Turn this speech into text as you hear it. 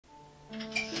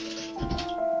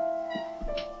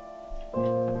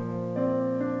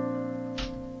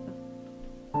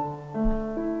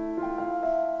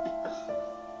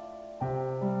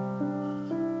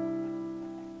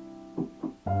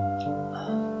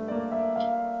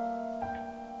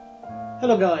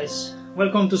Hello guys,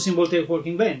 welcome to Symbol Tech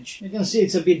Working Bench. You can see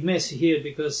it's a bit messy here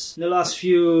because the last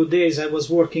few days I was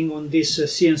working on this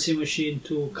CNC machine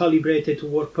to calibrate it to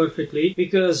work perfectly,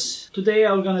 because today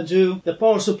I'm gonna do the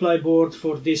power supply board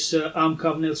for this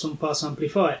AMCAB Nelson Pass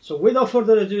amplifier. So without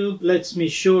further ado, let me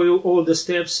show you all the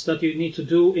steps that you need to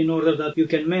do in order that you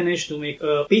can manage to make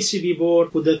a PCB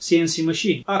board with the CNC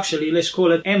machine. Actually, let's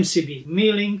call it MCB,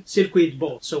 Milling Circuit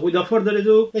Board. So without further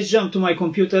ado, let's jump to my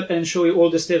computer and show you all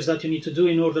the steps that you need to do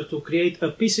in order to create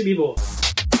a PCB board.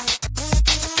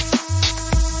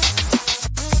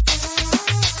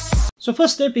 So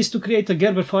first step is to create a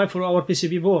Gerber file for our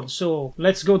PCB board. So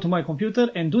let's go to my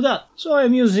computer and do that. So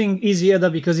I'm using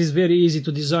EasyEDA because it's very easy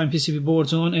to design PCB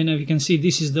boards on, and as you can see,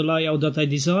 this is the layout that I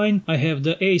designed. I have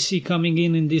the AC coming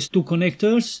in these two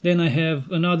connectors. Then I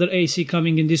have another AC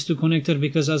coming in these two connectors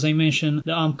because, as I mentioned,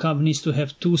 the AMCAB needs to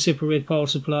have two separate power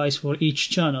supplies for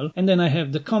each channel. And then I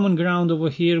have the common ground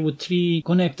over here with three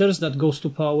connectors that goes to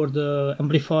power the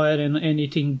amplifier and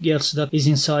anything else that is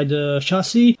inside the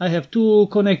chassis. I have two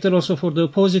connectors also for the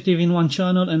positive in one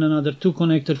channel and another two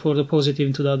connector for the positive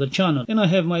into the other channel. And I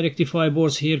have my rectifier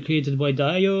boards here created by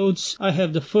diodes. I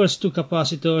have the first two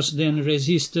capacitors, then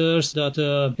resistors that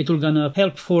it will gonna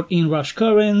help for inrush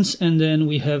currents, and then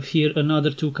we have here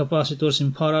another two capacitors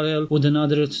in parallel with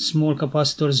another small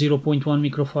capacitor 0.1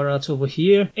 microfarads over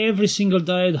here. Every single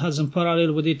diode has in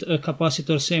parallel with it a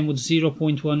capacitor same with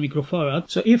 0.1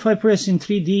 microfarad. So if I press in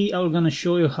 3D, I'm gonna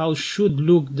show you how should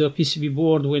look the PCB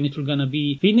board when it will gonna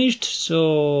be finished.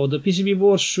 So the PCB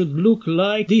board should look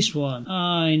like this one.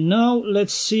 Now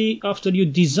let's see, after you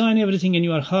design everything and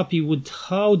you are happy with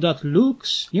how that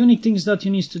looks, the only things that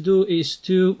you need to do is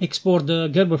to export the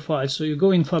Gerber file. So you go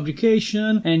in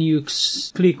fabrication and you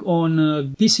click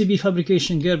on PCB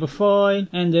fabrication Gerber file,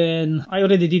 and then I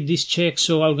already did this check,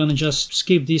 so I'm gonna just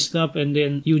skip this step, and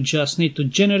then you just need to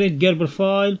generate Gerber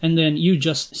file, and then you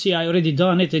just see I already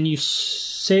done it, and you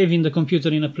save in the computer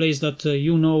in a place that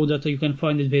you know that you can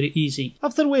find it very easy.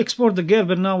 After we export the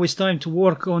Gerber, now it's time to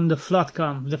work on the flat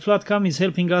cam. The flat cam is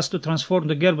helping us to transform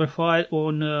the Gerber file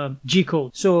on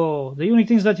G-code. So the only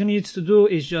things that you need to do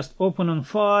is just open on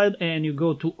file and you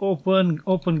go to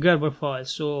open Gerber file.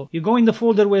 So you go in the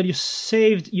folder where you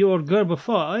saved your Gerber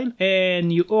file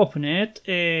and you open it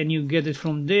and you get it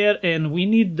from there, and we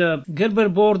need the Gerber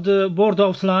board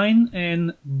outline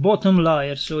and bottom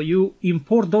layer. So you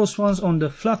import those ones on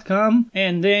the flat cam,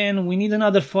 and then we need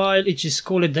another file which is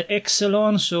called the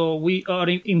Exelon. So we are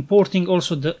importing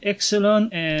also the Exelon,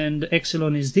 and the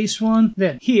Exelon is this one.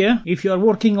 Then here, if you are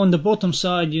working on the bottom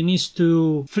side, you need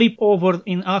to flip over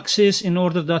in axis in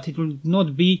order that it will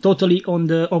not be totally on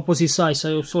the opposite side,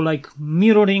 so like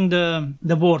mirroring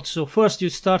the board. So first you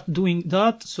start doing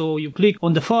that, so you click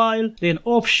on the file, then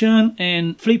option,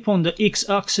 and flip on the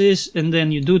x-axis, and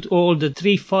then you do all the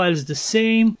three files the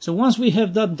same. So once we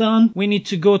have that done, we need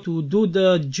to go to do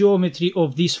the geometry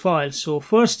of this file. So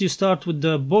first you start with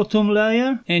the bottom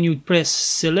layer and you press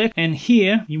select, and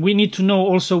here we need to know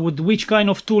also with which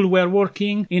kind of tool we are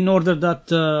working in order that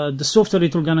the software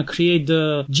it will gonna create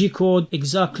the G-code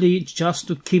exactly just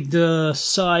to keep the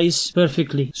size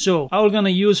perfectly. So I'm gonna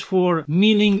use for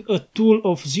milling a tool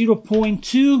of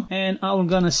 0.2, and I'm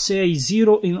gonna say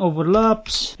 0 in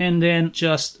overlaps, and then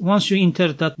just once you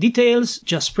enter that details,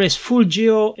 just press full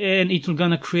geo and it will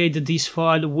gonna create this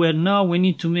file, where now we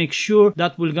need to make sure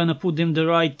that we're gonna put them the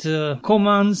right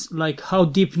commands, like how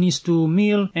deep needs to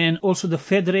mill and also the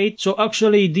fed rate. So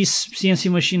actually this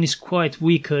CNC machine is quite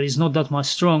weaker, it's not that much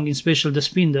strong, especially the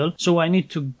spindle, so I need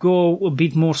to go a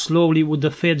bit more slowly with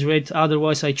the fed rate.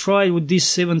 Otherwise I tried with this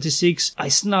 76, I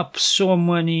snap so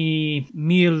many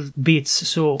mill bits.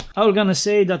 So I'm gonna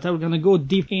say that I'm gonna go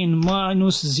deep in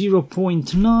minus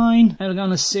 0.9. I'm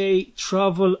gonna say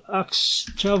travel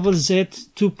Z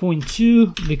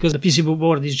 2.2 because the PCB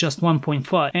board is just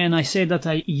 1.5, and I say that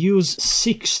I use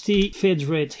 60 fed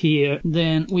rate here.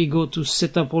 Then we go to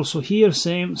setup also here,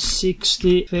 same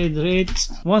 60 fed rate.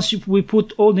 Once we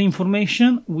put all the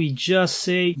information, we just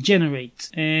say generate,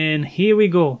 and here we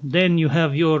go. Then you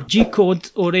have your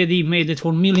G-code already made it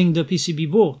for milling the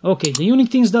PCB board. Okay, the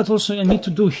unique things that also I need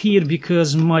to do here,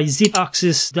 because my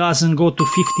Z-axis doesn't go to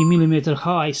 50mm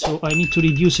high, so I need to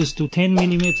reduce it to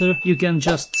 10mm. You can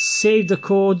just save the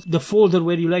code. The folder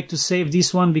where you like to save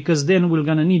this one, because then we're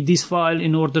gonna need this file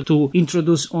in order to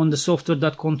introduce on the software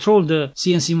that control the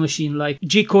CNC machine, like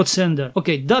G-code sender.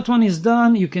 Okay, that one is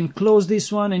done. You can close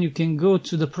this one and you can go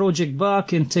to the project back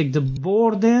and take the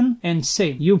board in, and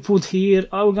same. You put here,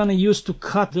 I'm gonna use to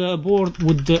cut the board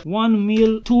with the 1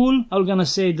 mil tool. I'm gonna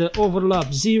say the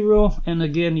overlap 0, and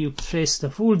again you trace the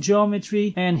full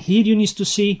geometry, and here you need to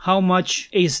see how much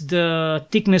is the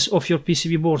thickness of your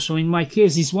PCB board. So in my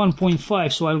case it's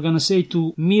 1.5, so I'm gonna say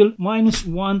to mil minus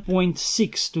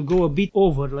 1.6 to go a bit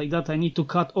over, like that I need to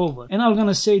cut over. And I'm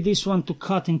gonna say this one to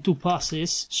cut in 2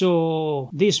 passes, so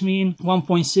this means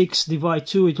 1.6 divide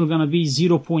 2, it will gonna be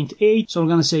 0.8, so I'm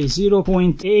gonna say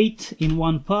 0.8 in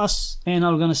 1 pass, and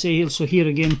I'm gonna say also here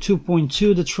again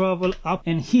 2.2 the travel up,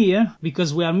 and here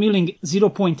because we are milling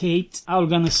 0.8, I'm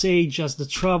gonna say just the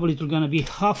travel, it will gonna be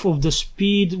half of the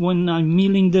speed when I'm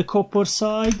milling the copper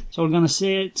side, so I'm gonna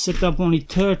say set up only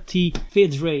 30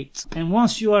 feed rate. And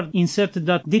once you are inserted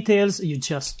that details, you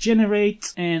just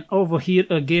generate, and over here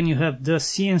again you have the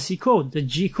CNC code, the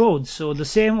G code. So the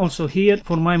same also here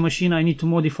for my machine, I need to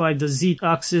modify the Z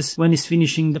axis when it's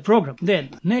finishing the program. Then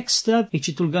next step,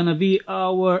 it will gonna be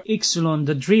our Epsilon,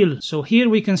 the drill. So here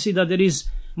we can see that there is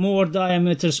more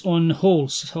diameters on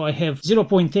holes. So I have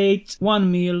 0.8,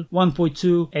 1 mil,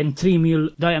 1.2 and 3 mil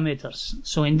diameters.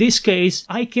 So in this case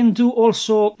I can do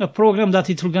also a program that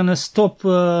it will gonna stop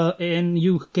and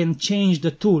you can change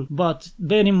the tool, but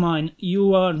bear in mind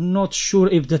you are not sure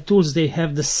if the tools they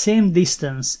have the same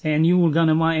distance, and you will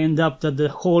gonna might end up that the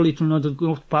hole it will not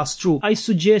go pass through. I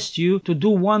suggest you to do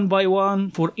one by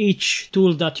one for each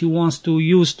tool that you want to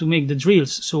use to make the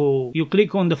drills. So you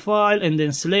click on the file and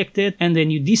then select it, and then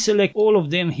you deselect all of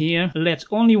them here, let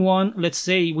only one, let's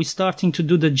say we're starting to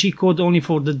do the G code only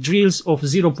for the drills of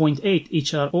 0.8,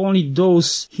 which are only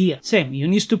those here. Same, you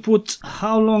need to put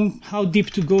how long, how deep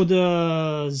to go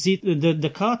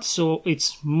the cut, so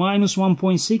it's minus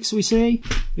 1.6 we say,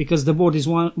 because the board is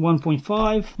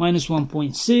 1.5, minus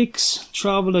 1.6,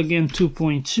 travel again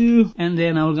 2.2, and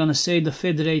then I'm gonna say the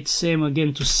feed rate same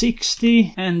again to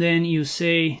 60, and then you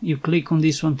say, you click on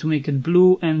this one to make it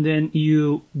blue, and then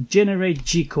you generate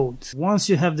G code. Once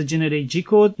you have the generate G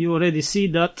code, you already see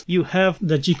that you have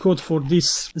the G code for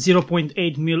this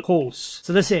 0.8 mil holes.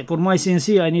 So that's it. For my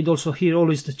CNC, I need also here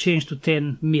always to change to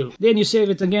 10 mil. Then you save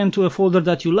it again to a folder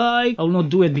that you like. I'll not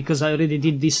do it because I already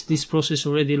did this process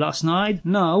already last night.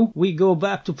 Now we go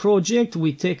back to project,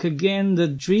 we take again the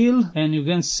drill and you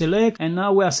can select, and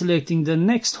now we are selecting the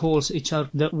next holes, which are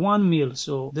the 1 mil.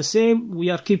 So the same, we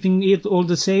are keeping it all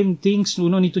the same things. We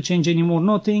don't need to change anymore,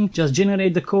 nothing. Just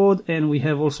generate the code, and we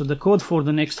have also the code for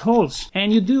the next holes.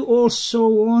 And you do also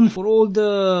on for all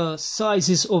the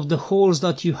sizes of the holes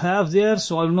that you have there,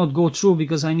 so I will not go through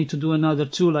because I need to do another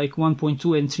two like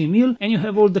 1.2 and 3 mil, and you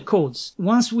have all the codes.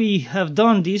 Once we have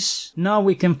done this, now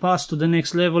we can pass to the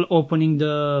next level, opening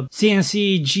the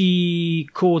CNC G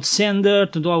code sender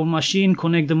to our machine,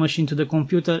 connect the machine to the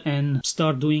computer and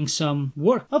start doing some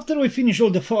work. After we finish all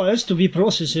the files to be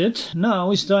processed, now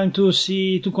it's time to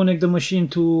connect the machine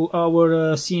to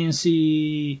our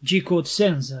CNC G-code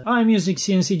sensor. I'm using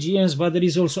CNC GMs, but there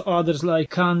is also others like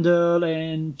Candle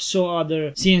and so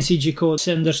other CNC G-code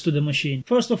senders to the machine.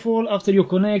 First of all, after you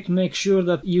connect, make sure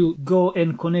that you go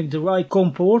and connect the right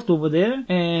COM port over there,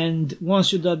 and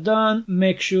once you're done,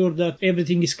 make sure that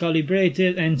everything is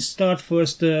calibrated and start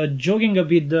first jogging a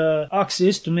bit the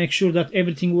axis to make sure that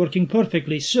everything working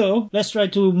perfectly. So let's try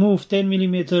to move 10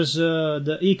 millimeters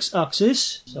the X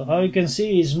axis. So how you can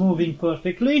see is moving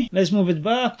perfectly. Let's move it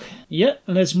back. Yeah,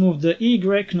 let's move the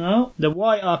Y now. The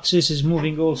Y axis is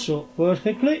moving also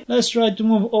perfectly. Let's try to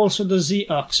move also the Z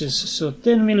axis. So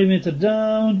 10 millimeter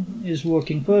down is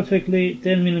working perfectly,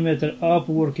 10 millimeter up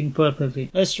working perfectly.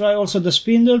 Let's try also the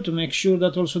spindle to make sure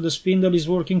that also the spindle is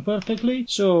working perfectly.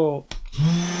 So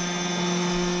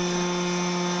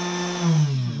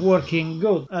working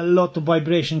good. A lot of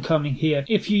vibration coming here.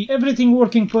 If everything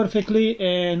working perfectly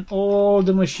and all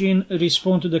the machine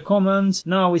respond to the commands,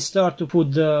 now we start to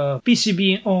put the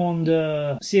PCB on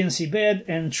the CNC bed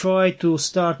and try to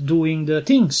start doing the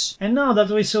things. And now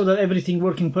that we saw that everything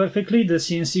working perfectly, the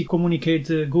CNC communicate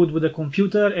good with the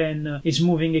computer and it's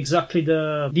moving exactly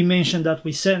the dimension that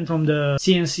we sent from the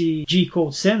CNC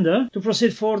G-code sender. To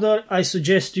proceed further, I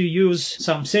suggest to use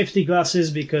some safety glasses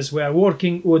because we are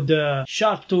working with the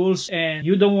sharp tools and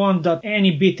you don't want that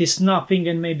any bit is snapping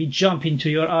and maybe jumping to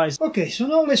your eyes. Okay, so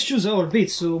now let's choose our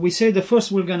bits. So we say the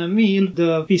first we're gonna mill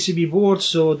the PCB board,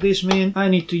 so this means I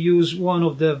need to use one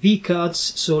of the V cuts.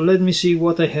 So let me see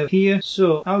what I have here. So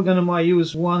I'm gonna use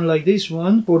one like this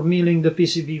one for milling the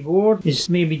PCB board. It's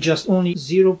maybe just only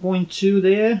 0.2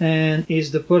 there and is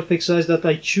the perfect size that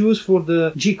I choose for the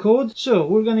G code. So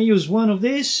we're gonna use one of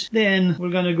this, then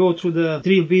we're gonna go through the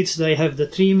drill bits. I have the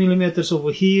 3 millimeters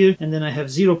over here, and then I have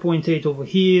 0.8 over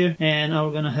here, and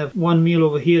I'm gonna have 1 mil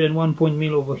over here and 1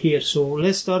 mil over here. So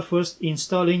let's start first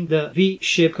installing the V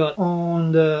shape cut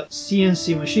on the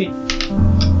CNC machine.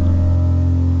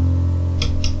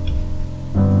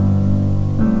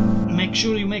 Make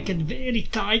sure you make it very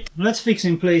tight. Let's fix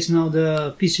in place now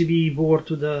the PCB board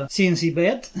to the CNC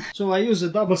bed. So I use a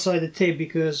double-sided tape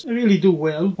because I really do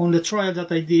well on the trial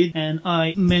that I did, and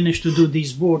I managed to do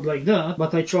this board like that,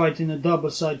 but I tried in a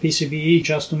double-sided PCB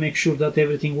just to make sure that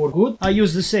everything worked good. I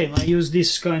use the same. I use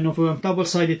this kind of a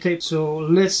double-sided tape. So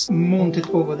let's mount it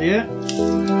over there.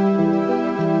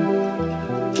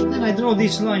 Then I draw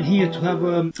this line here to have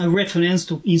a reference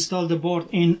to install the board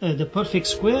in the perfect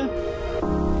square.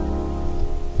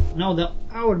 Now that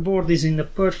our board is in the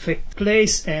perfect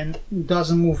place and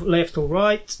doesn't move left or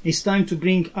right, it's time to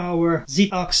bring our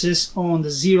Z-axis on the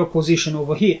 0 position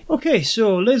over here. Okay,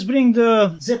 so let's bring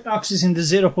the Z-axis in the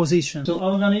 0 position. So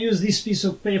I'm gonna use this piece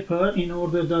of paper in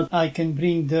order that I can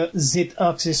bring the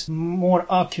Z-axis more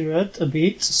accurate a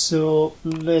bit. So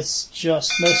let's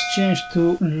change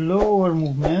to lower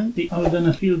movement. I'm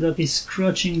gonna feel that it's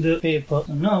scratching the paper.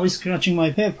 So now it's scratching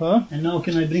my paper, and now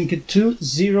can I bring it to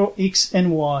 0, X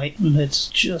and Y. Let's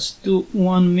just do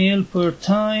 1 mil per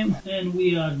time, and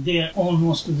we are there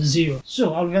almost to the 0.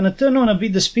 So I'm gonna turn on a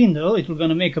bit the spindle. It will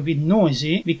gonna make a bit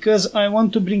noisy because I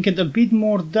want to bring it a bit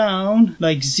more down,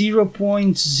 like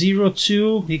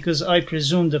 0.02, because I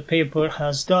presume the paper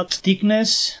has that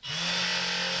thickness.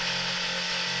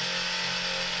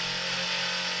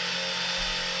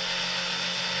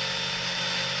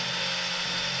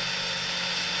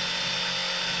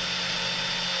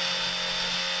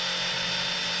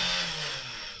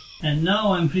 And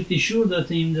now I'm pretty sure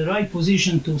that I'm in the right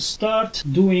position to start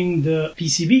doing the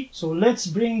PCB. So let's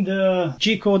bring the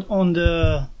G code on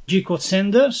the G code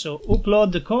sender. So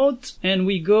upload the code, and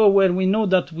we go where we know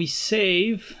that we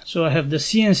save. So I have the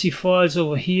CNC files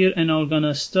over here, and I'm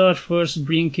gonna start first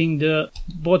bringing the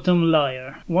bottom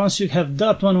layer. Once you have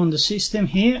that one on the system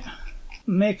here,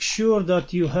 make sure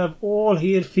that you have all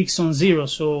here fixed on 0.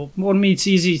 So for me it's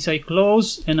easy. It's I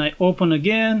close and I open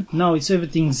again. Now it's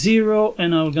everything 0,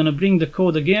 and I'm gonna bring the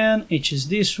code again, which is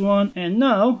this one. And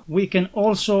now we can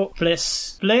also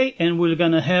press play, and we're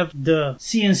gonna have the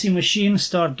CNC machine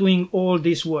start doing all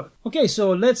this work. Okay,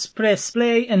 so let's press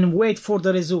play and wait for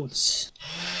the results.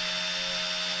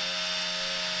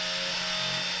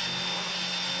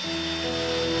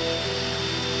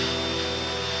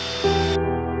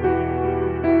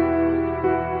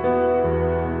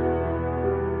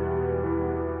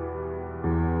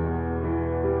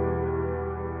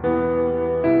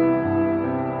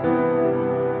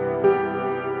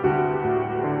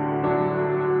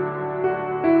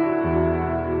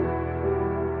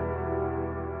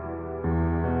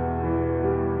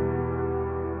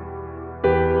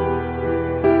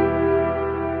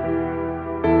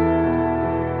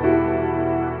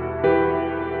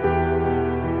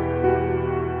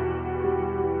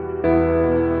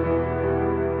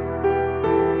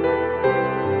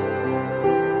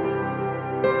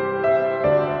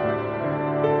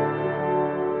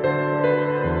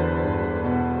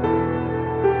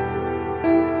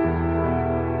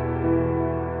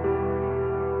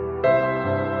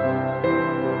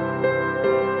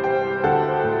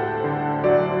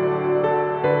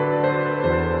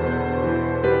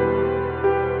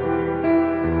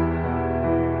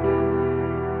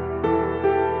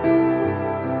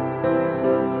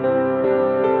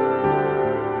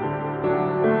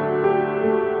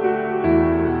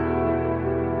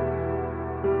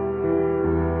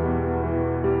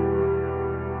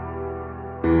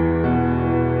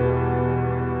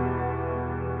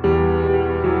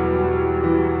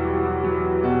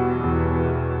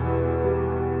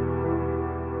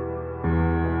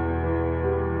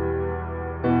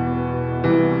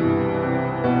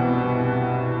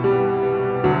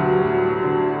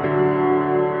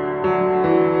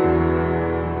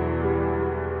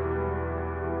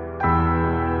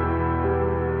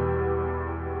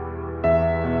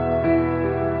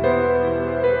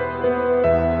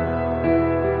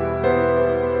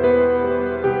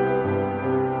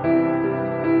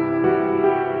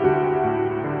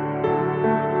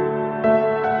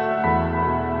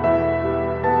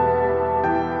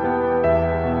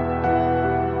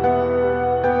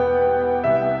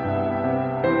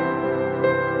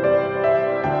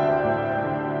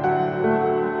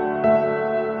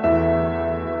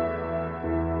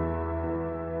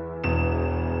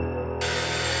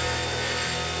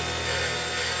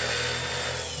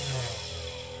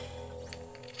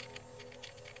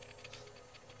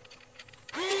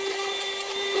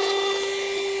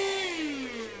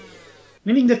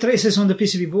 Milling the traces on the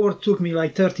PCB board took me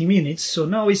like 30 minutes, so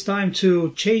now it's time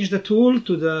to change the tool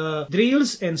to the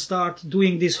drills and start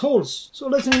doing these holes. So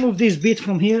let's remove this bit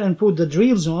from here and put the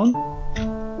drills on.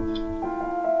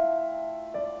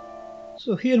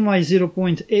 So here my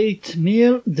 0.8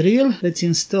 mil drill, let's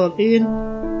install in.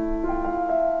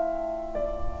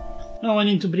 Now I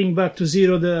need to bring back to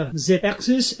zero the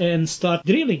Z-axis and start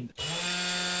drilling.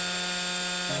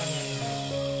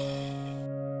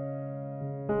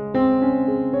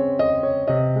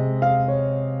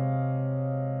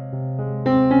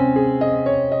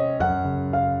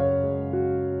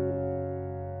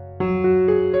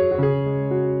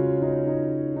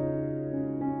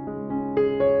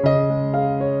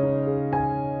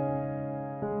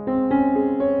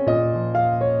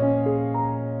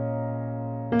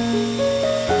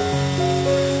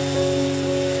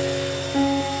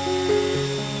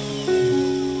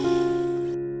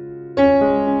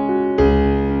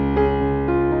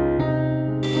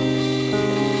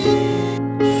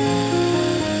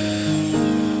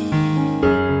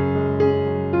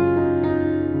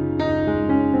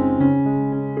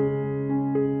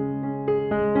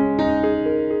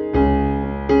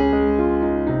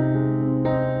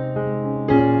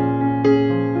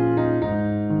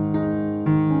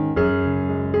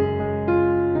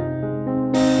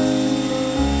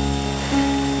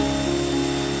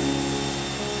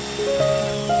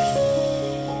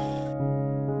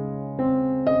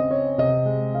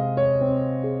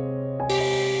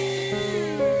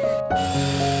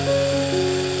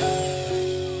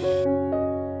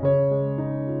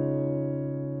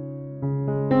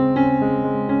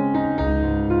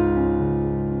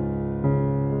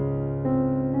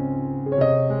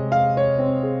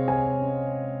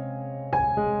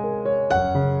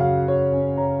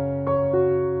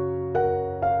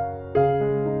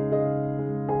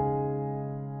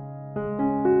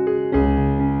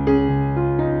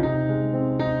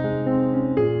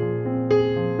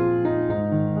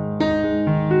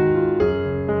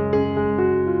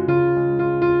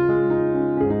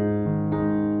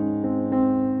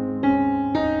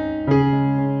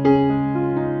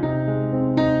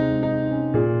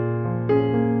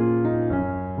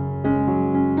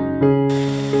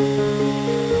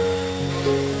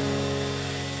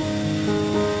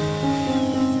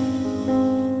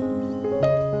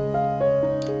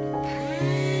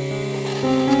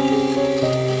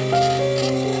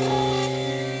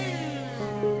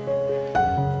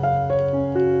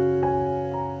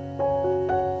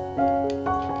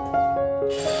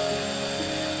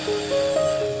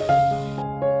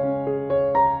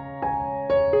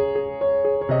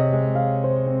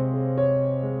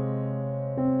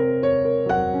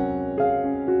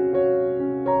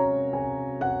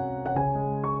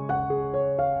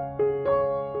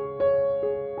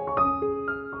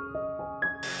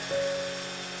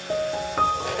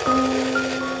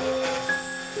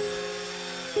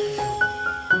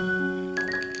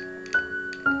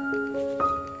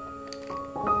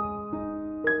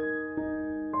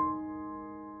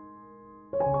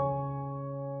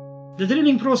 The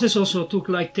drilling process also took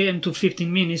like 10 to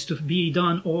 15 minutes to be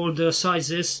done all the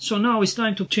sizes. So now it's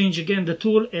time to change again the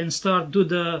tool and start do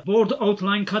the board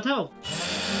outline cutout.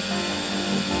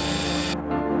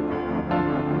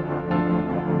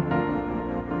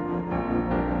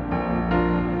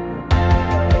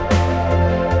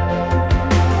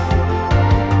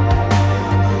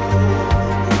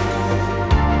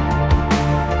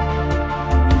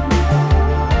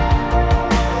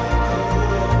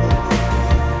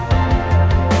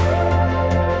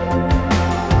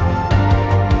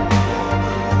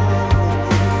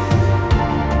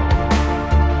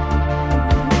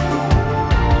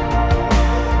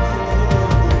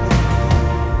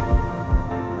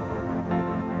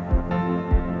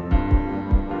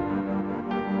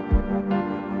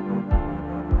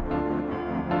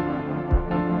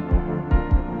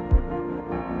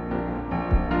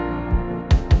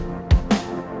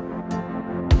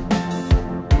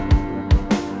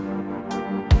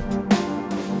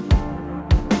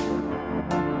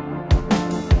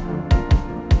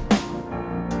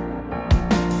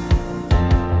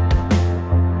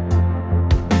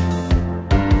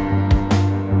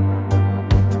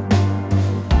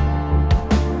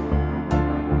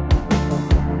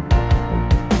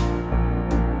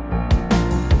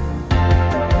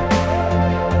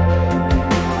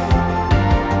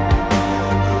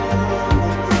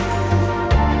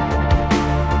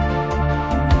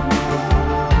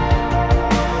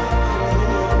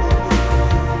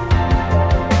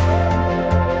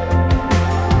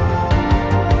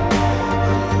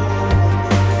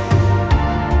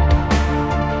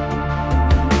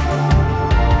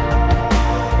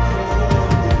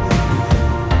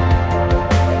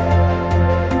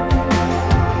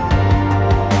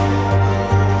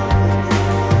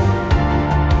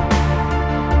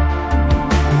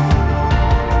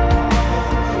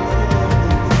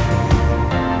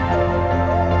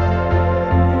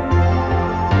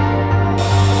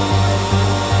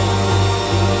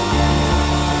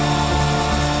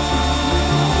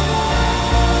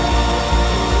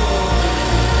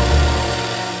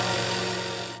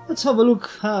 let's have a look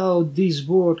how this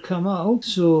board come out.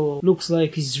 So looks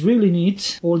like it's really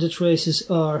neat. All the traces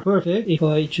are perfect. If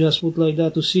I just put like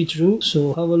that to see through,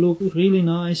 so have a look, really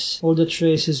nice. All the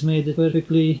traces made it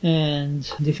perfectly,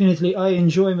 and definitely I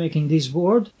enjoy making this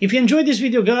board. If you enjoyed this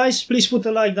video, guys, please put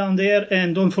a like down there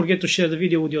and don't forget to share the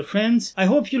video with your friends. I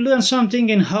hope you learned something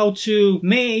in how to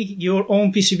make your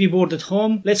own PCB board at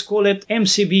home. Let's call it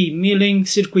MCB, milling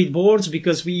circuit boards,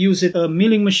 because we use a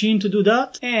milling machine to do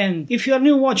that. And if you are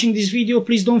new watching this video,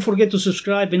 please don't forget to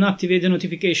subscribe and activate the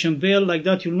notification bell. Like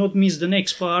that you'll not miss the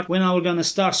next part when I'm gonna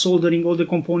start soldering all the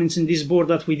components in this board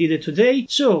that we did it today.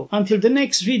 So until the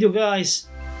next video, guys,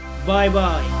 bye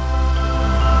bye.